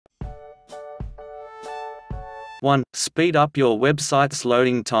1. Speed up your website's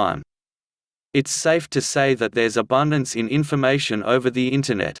loading time. It's safe to say that there's abundance in information over the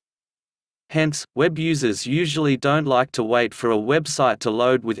internet. Hence, web users usually don't like to wait for a website to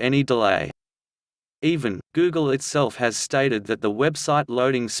load with any delay. Even Google itself has stated that the website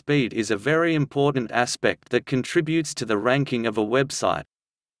loading speed is a very important aspect that contributes to the ranking of a website.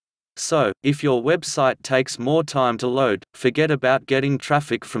 So, if your website takes more time to load, forget about getting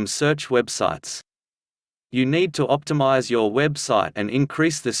traffic from search websites. You need to optimize your website and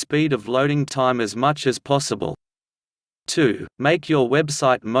increase the speed of loading time as much as possible. 2. Make your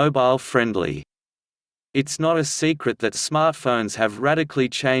website mobile-friendly. It's not a secret that smartphones have radically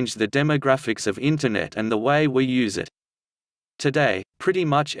changed the demographics of internet and the way we use it. Today, pretty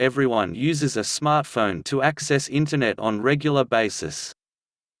much everyone uses a smartphone to access internet on regular basis.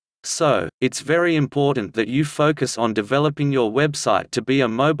 So, it's very important that you focus on developing your website to be a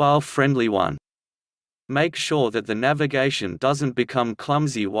mobile-friendly one. Make sure that the navigation doesn't become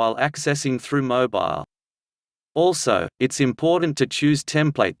clumsy while accessing through mobile. Also, it's important to choose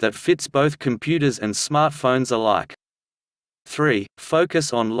template that fits both computers and smartphones alike. 3.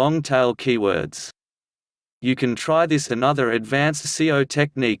 Focus on long-tail keywords. You can try this another advanced SEO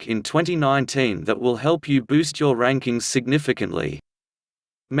technique in 2019 that will help you boost your rankings significantly.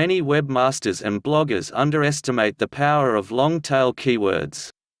 Many webmasters and bloggers underestimate the power of long-tail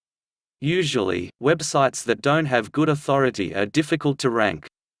keywords. Usually, websites that don't have good authority are difficult to rank.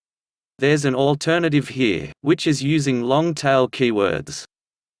 There's an alternative here, which is using long-tail keywords.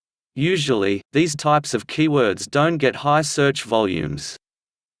 Usually, these types of keywords don't get high search volumes.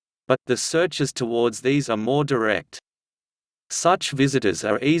 But the searches towards these are more direct. Such visitors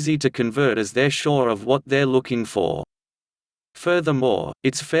are easy to convert as they're sure of what they're looking for. Furthermore,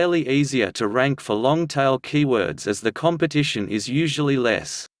 it's fairly easier to rank for long-tail keywords as the competition is usually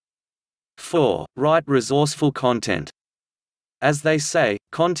less. 4. Write resourceful content. As they say,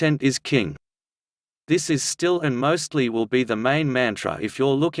 content is king. This is still and mostly will be the main mantra if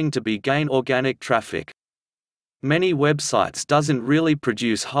you're looking to gain organic traffic. Many websites doesn't really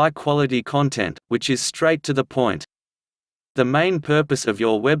produce high-quality content, which is straight to the point. The main purpose of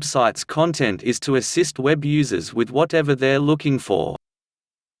your website's content is to assist web users with whatever they're looking for.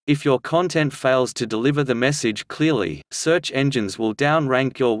 If your content fails to deliver the message clearly, search engines will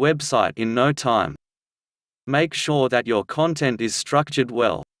downrank your website in no time. Make sure that your content is structured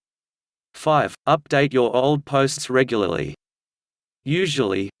well. 5. Update your old posts regularly.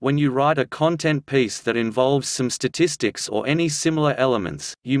 Usually, when you write a content piece that involves some statistics or any similar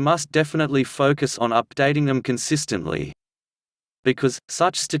elements, you must definitely focus on updating them consistently. Because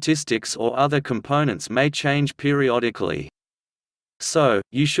such statistics or other components may change periodically. So,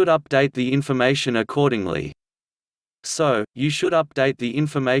 you should update the information accordingly.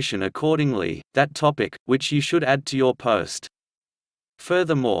 That topic, which you should add to your post.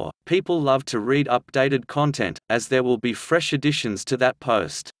 Furthermore, people love to read updated content, as there will be fresh additions to that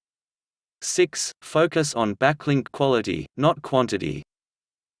post. 6. Focus on backlink quality, not quantity.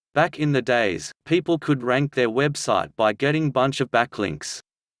 Back in the days, people could rank their website by getting bunch of backlinks.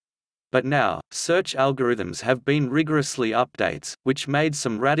 But now, search algorithms have been rigorously updates, which made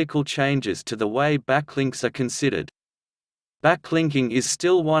some radical changes to the way backlinks are considered. Backlinking is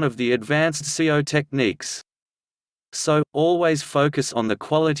still one of the advanced SEO techniques. So, always focus on the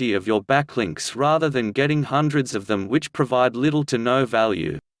quality of your backlinks rather than getting hundreds of them which provide little to no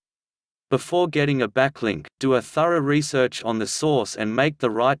value. Before getting a backlink, do a thorough research on the source and make the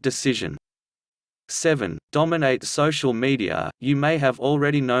right decision. 7. Dominate social media. You may have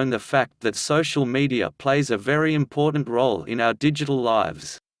already known the fact that social media plays a very important role in our digital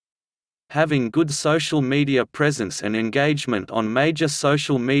lives. Having good social media presence and engagement on major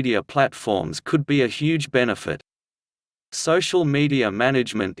social media platforms could be a huge benefit. Social media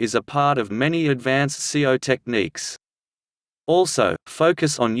management is a part of many advanced SEO techniques. Also,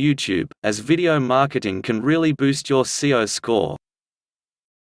 focus on YouTube, as video marketing can really boost your SEO score.